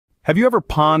Have you ever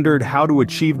pondered how to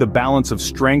achieve the balance of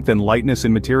strength and lightness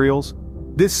in materials?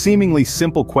 This seemingly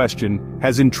simple question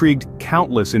has intrigued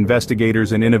countless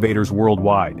investigators and innovators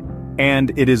worldwide,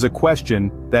 and it is a question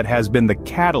that has been the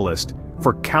catalyst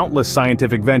for countless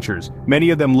scientific ventures, many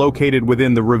of them located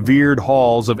within the revered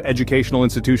halls of educational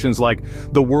institutions like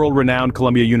the world-renowned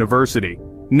Columbia University.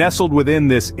 Nestled within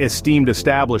this esteemed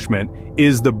establishment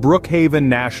is the Brookhaven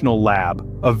National Lab,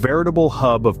 a veritable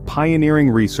hub of pioneering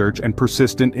research and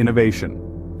persistent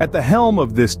innovation. At the helm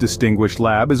of this distinguished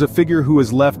lab is a figure who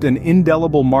has left an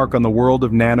indelible mark on the world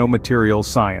of nanomaterials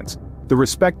science, the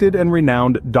respected and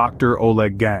renowned Dr.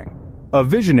 Oleg Gang. A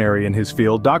visionary in his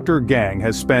field, Dr. Gang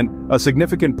has spent a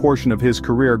significant portion of his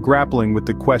career grappling with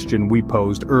the question we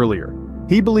posed earlier.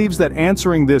 He believes that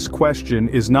answering this question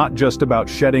is not just about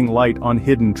shedding light on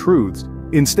hidden truths.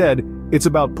 Instead, it's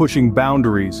about pushing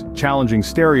boundaries, challenging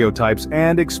stereotypes,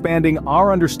 and expanding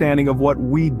our understanding of what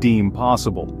we deem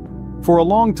possible. For a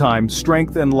long time,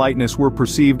 strength and lightness were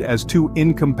perceived as two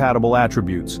incompatible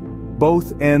attributes,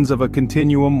 both ends of a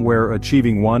continuum where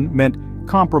achieving one meant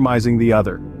compromising the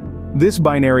other. This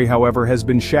binary, however, has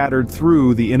been shattered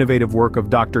through the innovative work of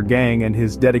Dr. Gang and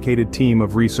his dedicated team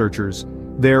of researchers.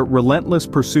 Their relentless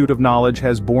pursuit of knowledge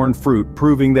has borne fruit,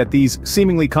 proving that these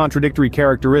seemingly contradictory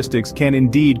characteristics can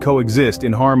indeed coexist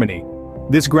in harmony.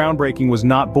 This groundbreaking was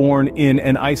not born in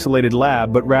an isolated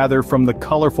lab, but rather from the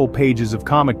colorful pages of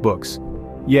comic books.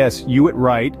 Yes, you it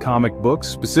right, comic books,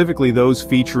 specifically those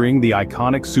featuring the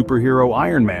iconic superhero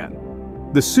Iron Man.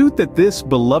 The suit that this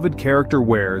beloved character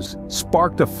wears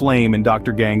sparked a flame in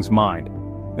Dr. Gang's mind,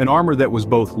 an armor that was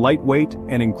both lightweight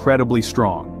and incredibly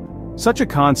strong. Such a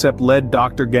concept led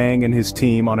Dr. Gang and his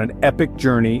team on an epic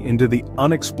journey into the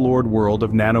unexplored world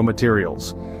of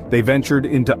nanomaterials. They ventured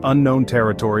into unknown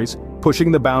territories,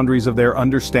 pushing the boundaries of their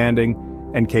understanding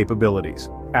and capabilities.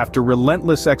 After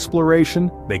relentless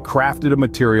exploration, they crafted a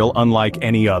material unlike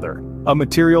any other. A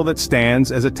material that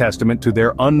stands as a testament to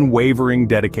their unwavering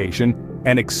dedication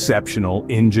and exceptional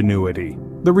ingenuity.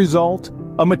 The result?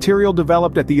 A material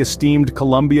developed at the esteemed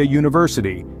Columbia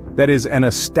University that is an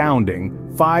astounding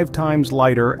 5 times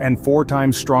lighter and 4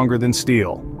 times stronger than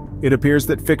steel. It appears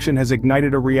that fiction has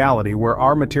ignited a reality where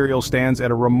our material stands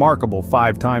at a remarkable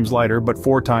 5 times lighter but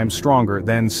 4 times stronger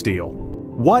than steel.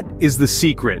 What is the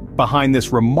secret behind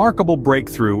this remarkable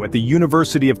breakthrough at the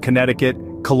University of Connecticut,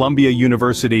 Columbia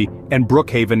University, and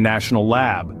Brookhaven National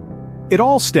Lab? It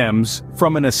all stems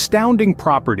from an astounding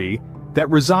property that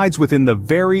resides within the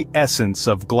very essence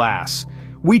of glass.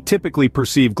 We typically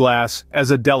perceive glass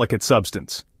as a delicate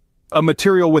substance, a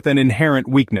material with an inherent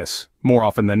weakness. More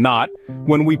often than not,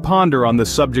 when we ponder on the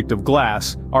subject of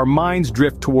glass, our minds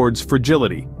drift towards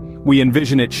fragility. We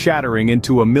envision it shattering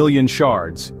into a million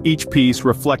shards, each piece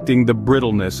reflecting the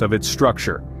brittleness of its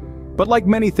structure. But like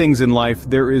many things in life,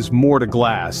 there is more to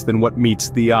glass than what meets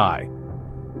the eye.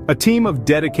 A team of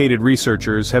dedicated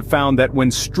researchers have found that when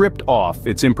stripped off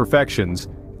its imperfections,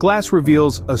 glass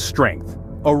reveals a strength,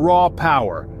 a raw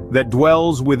power that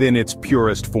dwells within its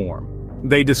purest form.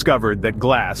 They discovered that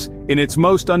glass, in its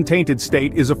most untainted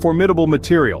state, is a formidable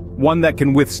material, one that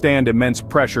can withstand immense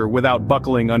pressure without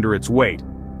buckling under its weight.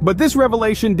 But this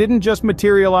revelation didn't just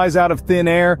materialize out of thin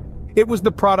air. It was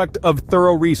the product of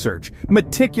thorough research,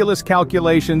 meticulous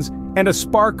calculations, and a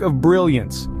spark of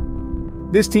brilliance.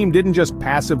 This team didn't just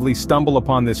passively stumble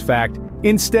upon this fact.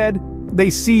 Instead,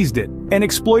 they seized it and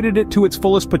exploited it to its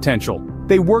fullest potential.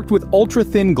 They worked with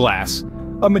ultra-thin glass,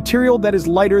 a material that is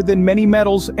lighter than many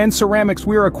metals and ceramics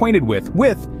we are acquainted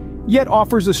with, yet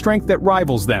offers a strength that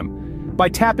rivals them. By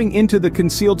tapping into the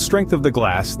concealed strength of the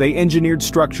glass, they engineered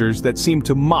structures that seemed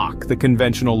to mock the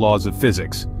conventional laws of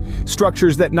physics.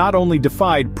 Structures that not only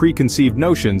defied preconceived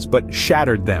notions but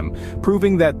shattered them,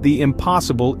 proving that the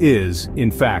impossible is,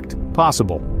 in fact,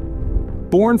 possible.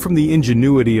 Born from the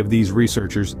ingenuity of these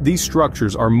researchers, these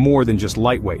structures are more than just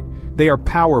lightweight. They are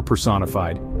power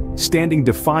personified, standing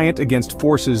defiant against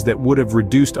forces that would have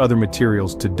reduced other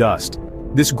materials to dust.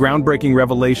 This groundbreaking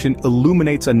revelation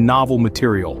illuminates a novel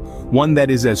material, one that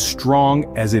is as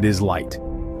strong as it is light.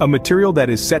 A material that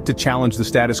is set to challenge the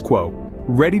status quo,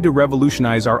 ready to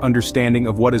revolutionize our understanding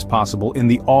of what is possible in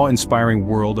the awe-inspiring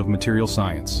world of material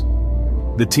science.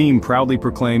 The team proudly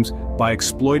proclaims, by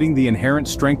exploiting the inherent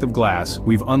strength of glass,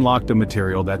 we've unlocked a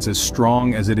material that's as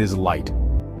strong as it is light.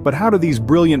 But how do these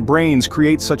brilliant brains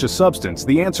create such a substance?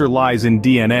 The answer lies in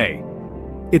DNA.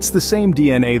 It's the same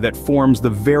DNA that forms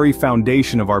the very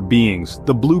foundation of our beings,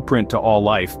 the blueprint to all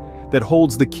life, that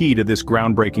holds the key to this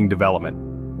groundbreaking development.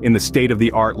 In the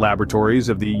state-of-the-art laboratories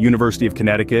of the University of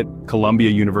Connecticut,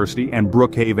 Columbia University, and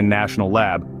Brookhaven National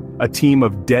Lab, a team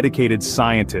of dedicated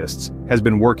scientists has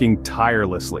been working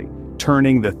tirelessly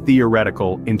turning the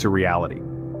theoretical into reality.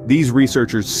 These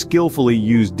researchers skillfully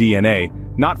used DNA,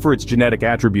 not for its genetic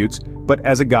attributes, but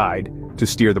as a guide to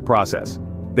steer the process.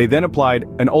 They then applied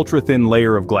an ultra-thin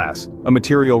layer of glass, a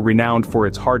material renowned for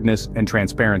its hardness and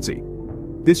transparency.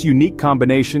 This unique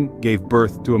combination gave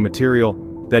birth to a material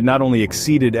that not only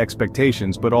exceeded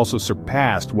expectations but also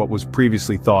surpassed what was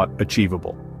previously thought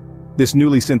achievable. This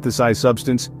newly synthesized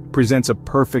substance presents a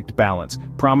perfect balance,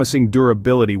 promising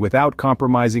durability without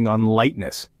compromising on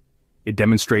lightness. It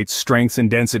demonstrates strengths and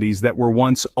densities that were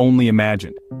once only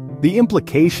imagined. The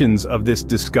implications of this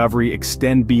discovery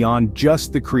extend beyond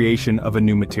just the creation of a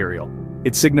new material.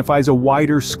 It signifies a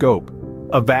wider scope,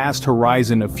 a vast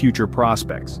horizon of future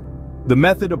prospects. The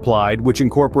method applied, which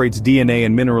incorporates DNA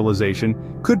and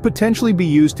mineralization, could potentially be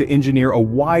used to engineer a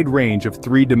wide range of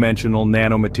three-dimensional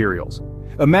nanomaterials.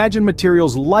 Imagine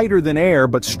materials lighter than air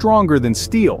but stronger than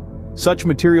steel. Such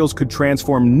materials could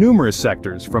transform numerous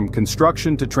sectors, from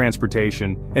construction to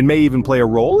transportation, and may even play a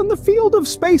role in the field of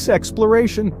space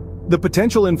exploration. The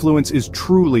potential influence is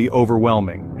truly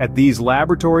overwhelming. At these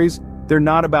laboratories, they're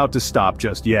not about to stop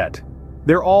just yet.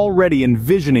 They're already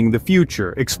envisioning the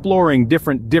future, exploring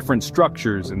different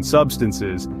structures and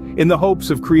substances, in the hopes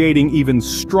of creating even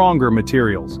stronger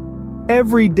materials.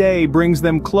 Every day brings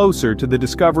them closer to the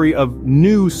discovery of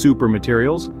new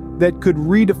supermaterials that could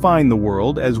redefine the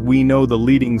world. As we know, the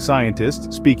leading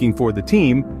scientist, speaking for the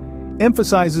team,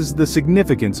 emphasizes the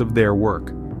significance of their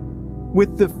work.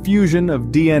 With the fusion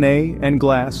of DNA and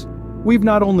glass, we've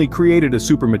not only created a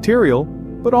supermaterial,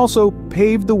 but also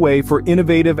paved the way for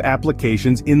innovative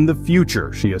applications in the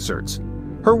future, she asserts.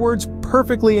 Her words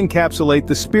perfectly encapsulate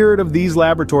the spirit of these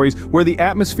laboratories, where the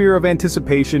atmosphere of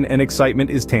anticipation and excitement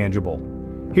is tangible.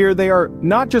 Here they are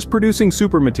not just producing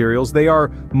supermaterials, they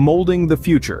are molding the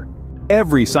future.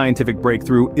 Every scientific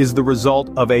breakthrough is the result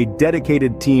of a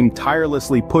dedicated team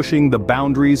tirelessly pushing the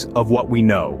boundaries of what we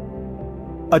know.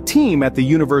 A team at the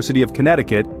University of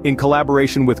Connecticut, in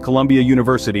collaboration with Columbia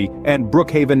University and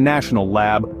Brookhaven National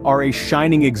Lab, are a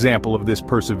shining example of this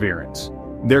perseverance.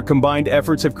 Their combined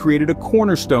efforts have created a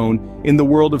cornerstone in the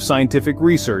world of scientific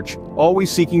research, always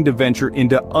seeking to venture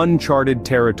into uncharted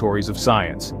territories of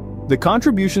science. The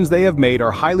contributions they have made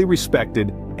are highly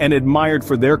respected and admired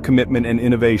for their commitment and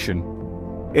innovation.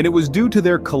 And it was due to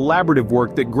their collaborative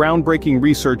work that groundbreaking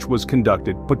research was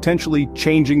conducted, potentially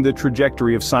changing the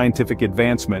trajectory of scientific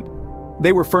advancement.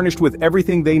 They were furnished with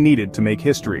everything they needed to make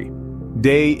history.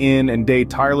 Day in and day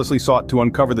tirelessly sought to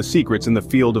uncover the secrets in the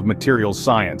field of materials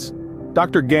science.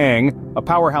 Dr. Gang, a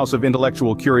powerhouse of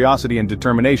intellectual curiosity and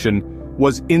determination,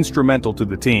 was instrumental to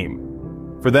the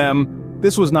team. For them,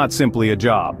 this was not simply a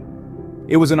job.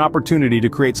 It was an opportunity to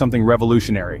create something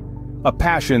revolutionary, a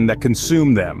passion that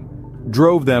consumed them,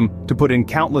 drove them to put in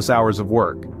countless hours of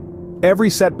work. Every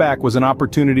setback was an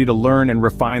opportunity to learn and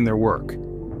refine their work.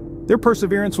 Their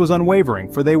perseverance was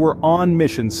unwavering, for they were on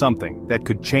mission something that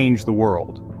could change the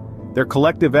world. Their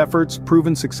collective efforts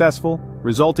proven successful,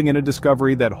 resulting in a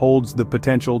discovery that holds the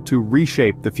potential to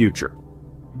reshape the future.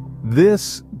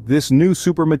 This new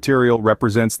supermaterial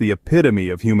represents the epitome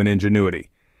of human ingenuity,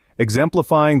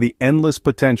 exemplifying the endless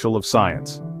potential of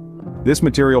science. This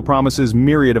material promises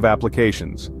myriad of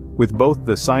applications, with both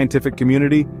the scientific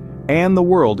community and the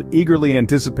world eagerly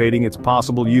anticipating its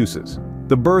possible uses.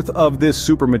 The birth of this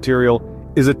supermaterial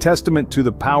is a testament to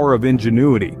the power of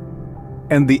ingenuity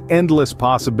and the endless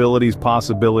possibilities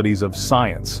of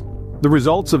science. The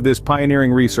results of this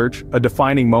pioneering research, a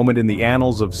defining moment in the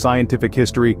annals of scientific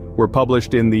history, were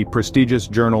published in the prestigious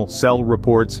journal Cell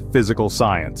Reports Physical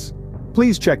Science.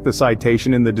 Please check the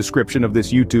citation in the description of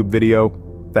this YouTube video.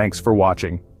 Thanks for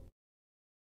watching.